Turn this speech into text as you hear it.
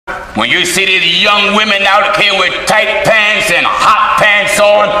When you see these young women out here with tight pants and hot pants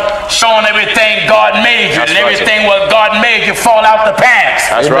on, showing everything God made you, and everything what God made you fall out the pants.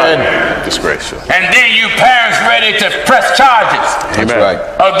 That's right. Disgraceful. And then you parents ready to press charges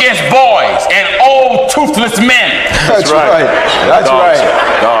against boys and old toothless men. That's right. That's right.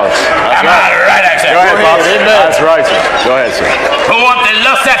 Dogs. Am I right, I said? Go ahead, Bob. That's right, sir. Go ahead, sir. Who want to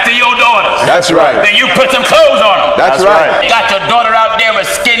lust after your daughters? That's right. Then you put some clothes on them. That's right. You got your daughter out there with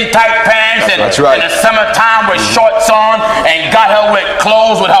skin-tight pants and in the summertime with shorts on, and got her with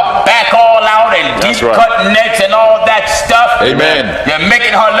clothes with her back all out and deep-cut necks and all that stuff. Amen. You're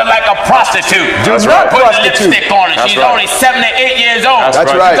making her look like a prostitute. That's right. Put lipstick on her. She's only 7 or 8 years old. That's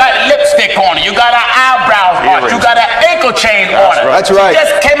right. You got lipstick on her. You got her eyebrows on. You got her ankle chain on her. That's right. She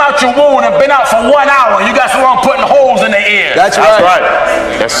just came out your womb and been out for 1 hour. You got someone putting holes in the ears. That's right.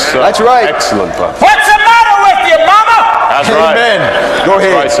 That's right. Excellent, Bob. What's the matter with you, mama? That's right. Amen. Go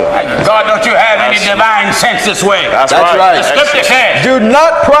ahead. Right, sir. God, don't you have any divine sense this way? That's right. The scripture says, do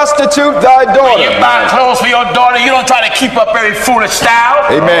not prostitute thy daughter. when you buy clothes for your daughter, you don't try to keep up every foolish style.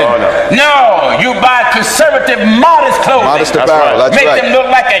 Amen. No, you buy conservative, modest clothing. Modest apparel. That's Make right. them look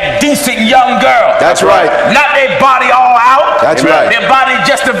like a decent young girl. That's right. Not their body all out. That's right. Their body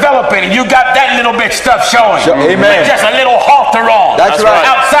just developing, and you got that little bit stuff showing. Amen. With just a little halter on. That's right.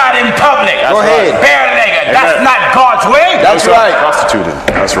 Outside in public. Go ahead. Bare-legged. That's not God's way. That's right. Prostituting.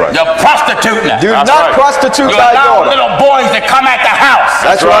 That's right. You're prostituting. Do not prostitute You thy allow daughter. little boys to come at the house.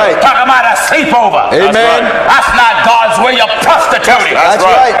 That's right. Talk about a sleepover. Amen. That's not God's way. You're prostituting. That's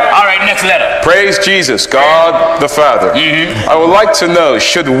right. All right, next letter. Praise Jesus, God the Father. I would like to know,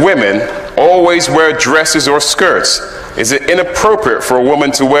 should women always wear dresses or skirts? Is it inappropriate for a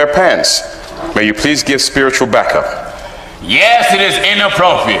woman to wear pants? May you please give spiritual backup. Yes, it is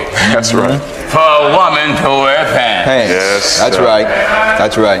inappropriate. That's right. For a woman to wear pants. Yes. That's right.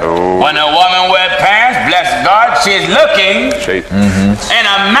 That's right. When a woman wears pants, bless God, she's looking in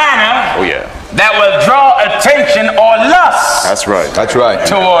a manner that will draw attention or lust. That's right. That's right.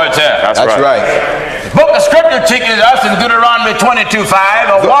 Towards her. That's right. Book of Scripture teaches us in Deuteronomy 22:5,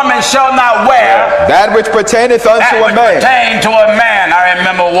 a woman shall not wear that which pertaineth unto a man. pertain to a man. I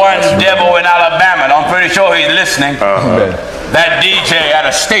remember one devil in Alabama, and I'm pretty sure he's listening. That DJ at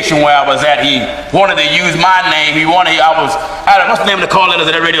a station where I was at, he wanted to use my name. What's the name of the call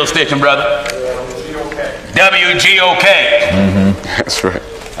letters at that radio station, brother? WGOK. That's right.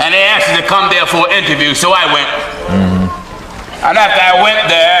 And they asked me to come there for an interview, so I went. And after I went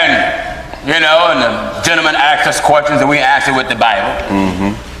there, and the gentleman asked us questions, and we answered with the Bible.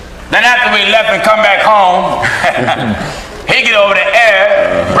 Then after we left and come back home, he get over the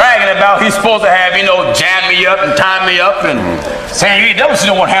air bragging about he's supposed to have, jam me up and tie me up and saying, you never seen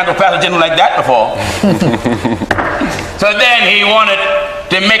no one handle Pastor General like that before. So then he wanted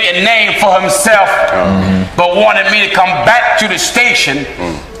to make a name for himself, but wanted me to come back to the station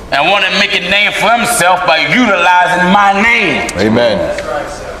and wanted to make a name for himself by utilizing my name. Amen.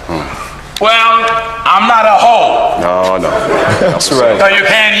 Well, I'm not a hoe. No. That's right. So you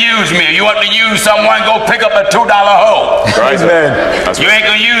can't use me. If you want to use someone, go pick up a $2 hoe. Right. Amen. You ain't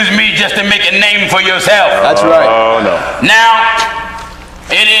gonna use me just to make a name for yourself. That's right. Oh, no. Now,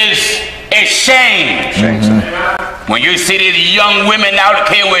 it is a shame when you see these young women out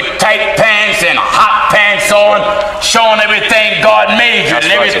here with tight pants and hot pants on, showing everything God made you,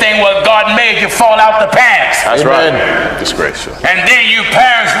 and everything what God made you fall out the pants. That's right. Disgraceful. And then you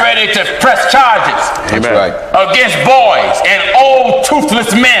parents ready to press charges against boys and old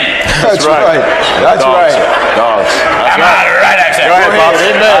toothless men. That's right. That's right. Dogs. Am I right, I said? Go ahead, Bob.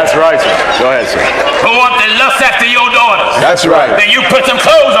 That's right, sir. Go ahead, sir. Who want to lust after your daughters? That's right. Then you put some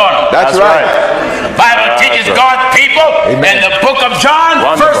clothes on them. That's right. The Bible teaches God's people in the book of John,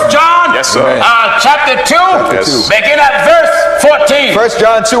 1 John, chapter 2, begin at verse 14. 1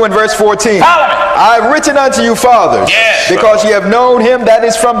 John 2 and verse 14. Follow me. I have written unto you, fathers, because ye have known him that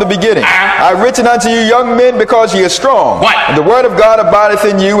is from the beginning. I have written unto you, young men, because ye are strong. And the word of God abideth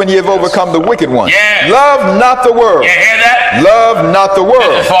in you, and ye have overcome the wicked one. Love not the world. You hear that? Love not the world.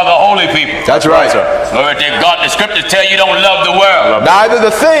 This is for the holy people. That's right. Glory to God. The scriptures tell you don't love the world. Neither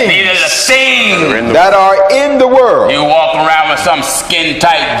the things that are in the world. You walk around with some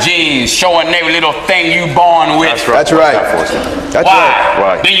skin-tight jeans showing every little thing you born with. That's right. That's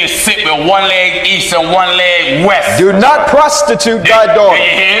Why? Then you sit with one leg east and one leg west. Do not prostitute thy daughter.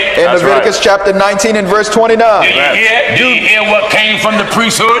 In Leviticus chapter 19 and verse 29. Do you hear what came from the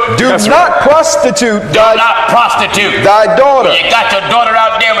priesthood? Do not prostitute thy daughter. You got your daughter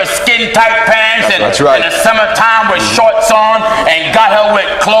out there with skin-tight pants and in the summertime with shorts on, and got her with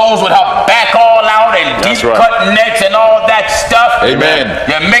clothes with her back all all out and deep cut necks and all that stuff. Amen.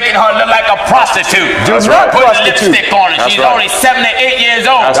 You're making her look like a prostitute. Do not put prostitute. lipstick on her. She's only 7 to 8 years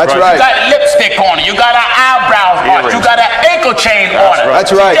old. That's right. You got lipstick on her. You got her eyebrows on. You got an ankle chain on her.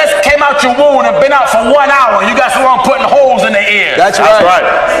 That's right. She just came out your womb and been out for 1 hour. You got someone putting holes in the ears. That's right.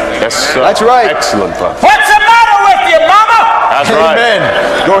 That's right. Excellent, Papa. What's the matter with you, mama? That's right. Amen.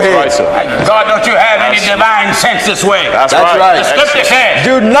 Go ahead. Right, sir. God, don't you have any divine sense this way? That's right. The scripture says,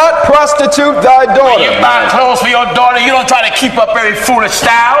 do not prostitute thy daughter. you buy clothes for your daughter, you don't try to keep up every foolish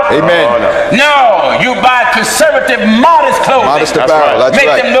style. Amen. No, you buy conservative, modest clothing. Modest apparel. That's Make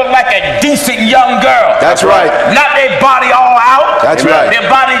right. them look like a decent young girl. That's right. Not their body all out. That's right. Their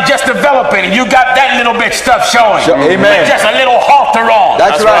body just developing, and you got that little bit stuff showing. Amen. With just a little halter on.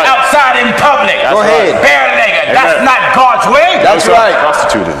 That's right. Outside in public. Go ahead. Bare-legged. That's not God's way. That's right.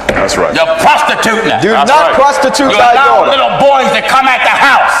 Prostituting. That's right. You're prostituting. Do not prostitute You thy allow daughter. little boys to come at the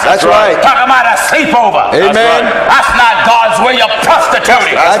house. That's right. Talking about a sleepover. Amen. That's not God's way. You're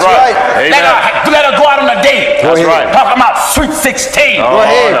prostituting. That's right. Let her go out on a date. That's right. Talking about sweet 16. Go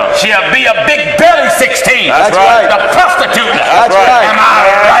ahead. She'll be a big belly 16. That's right. The prostitute. That's right. Am I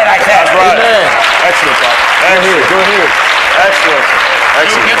right like that? That's right. Amen. Excellent, Papa. Go ahead. Excellent.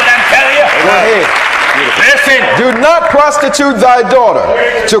 You hear what I'm telling you? Go ahead. Listen. Do not prostitute thy daughter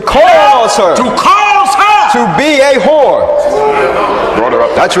to cause her to be a whore. Brought her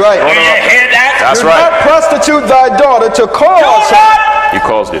up. That's right. Do you hear that? That's Do right. not prostitute thy daughter to cause her. You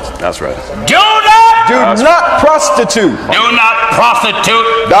caused it. That's right. Do not. Do not prostitute Do not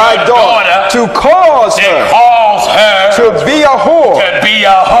prostitute thy your daughter to cause to her cause her to be a whore. to be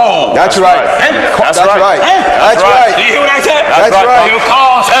a hoe. That's right. That's That's right. right. That's Do right. you hear what I said? That's right. You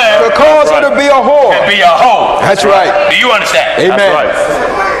cause her To cause her to be a whore. to be a hoe. That's right. Do you understand? Amen. That's right.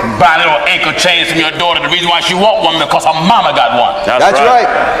 Buy little ankle chains from your daughter. The reason why she want one because her mama got one. That's right.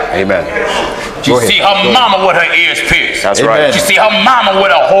 Amen. You see her mama with her ears pierced. That's Amen. right. You see her mama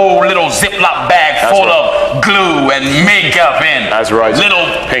with a whole little Ziploc bag full of glue and makeup and That's right. little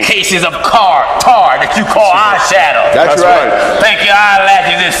Pink. cases of tar that you call eyeshadow. That's right. Think your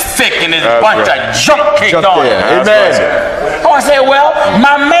eyelashes is thick and there's a bunch of junk caked Jump on there. it. Amen. Oh, I say, well,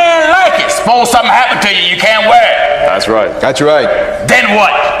 my man like it. Suppose something happened to you, you can't wear it. That's right. That's right. Then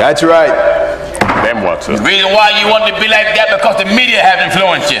what? That's right. Then what, sir? The reason why you want to be like that because the media have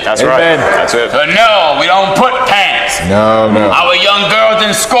influenced you. That's Amen. right. That's it. So no, we don't put pants. No. Our young girls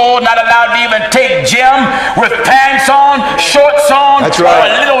in school not allowed to even take gym with pants on, shorts on. That's right. Or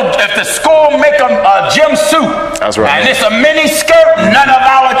a little, if the school make a gym suit. That's right. And it's a mini skirt, none of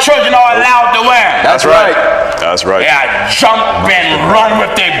our children are allowed to wear. That's right. That's right. They jump and run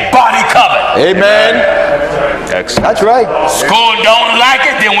with their body covered. Amen. Excellent. That's right. School don't like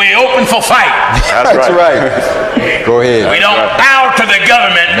it, then we open for fight. That's right. Go ahead. We don't bow to the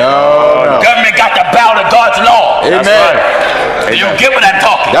government. No. Government got to bow to God's law. Amen. That's right. You get what I'm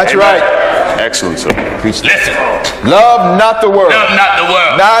talking. That's Amen. right. Excellent, sir. Listen. Love not the world. Love not the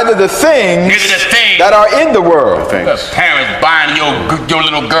world. Neither the things Neither the things that are in the world. The parents buying your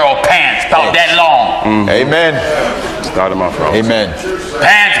little girl pants about that long. Amen. Start him off, bro. Amen.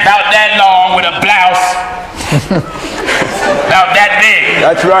 Pants about that long with a blouse about that big.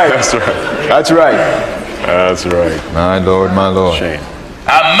 That's right. That's right. That's right. That's right. My Lord, my Lord. Shame.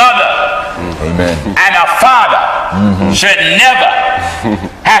 A mother Amen. and a father should never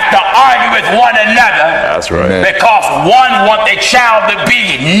have to argue with one another. That's right. Amen. Because one want their child to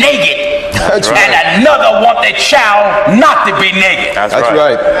be naked That's and right. another want their child not to be naked. That's That's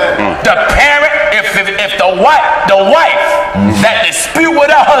right. right. The parent, if the wife that dispute with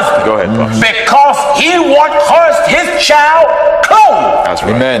her husband, Go ahead, boss. because he want his child clothed, That's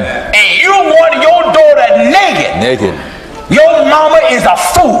right. Amen. and you want your daughter naked, Naked. your mama is a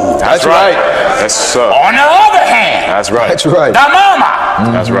fool. That's right. Yes, sir. On the other hand, That's right. That's right. the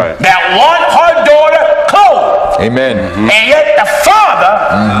mama That's right. that want her daughter clothed, Amen. and yet the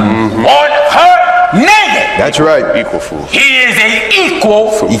father want her naked. That's right. Equal fool. He is an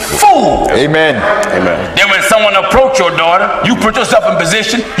equal fool. Amen. Amen. Then when someone approach your daughter, you put yourself in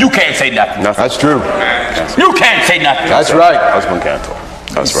position, you can't say nothing. That's true. You can't say nothing. That's right. Husband can't talk.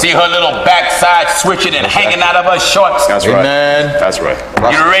 That's right. See her little backside switching and hanging out of her shorts. That's right. Amen. That's right.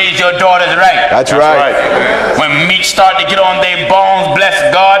 You raise your daughters right. That's right. When meat start to get on their bones, bless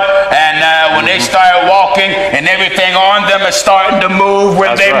God, and when they start walking and everything on them is starting to move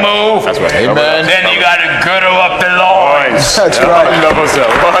when That's they right. move, That's right. Amen. then you got to girdle up the loins. That's right. Wonderful, sir.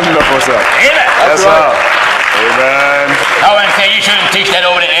 Wonderful, sir. Amen. That's Yes, sir. right. Amen. I wouldn't say you shouldn't teach that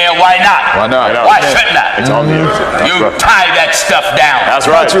over the air. Why not? not? Why not? Why shouldn't I? It's on you. You tie that stuff down. That's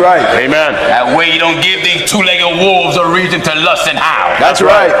right. That's right. Amen. That way you don't give these two-legged wolves a reason to lust and howl. That's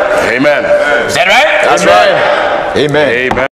right. Amen. Is that right? That's right. Amen. Amen.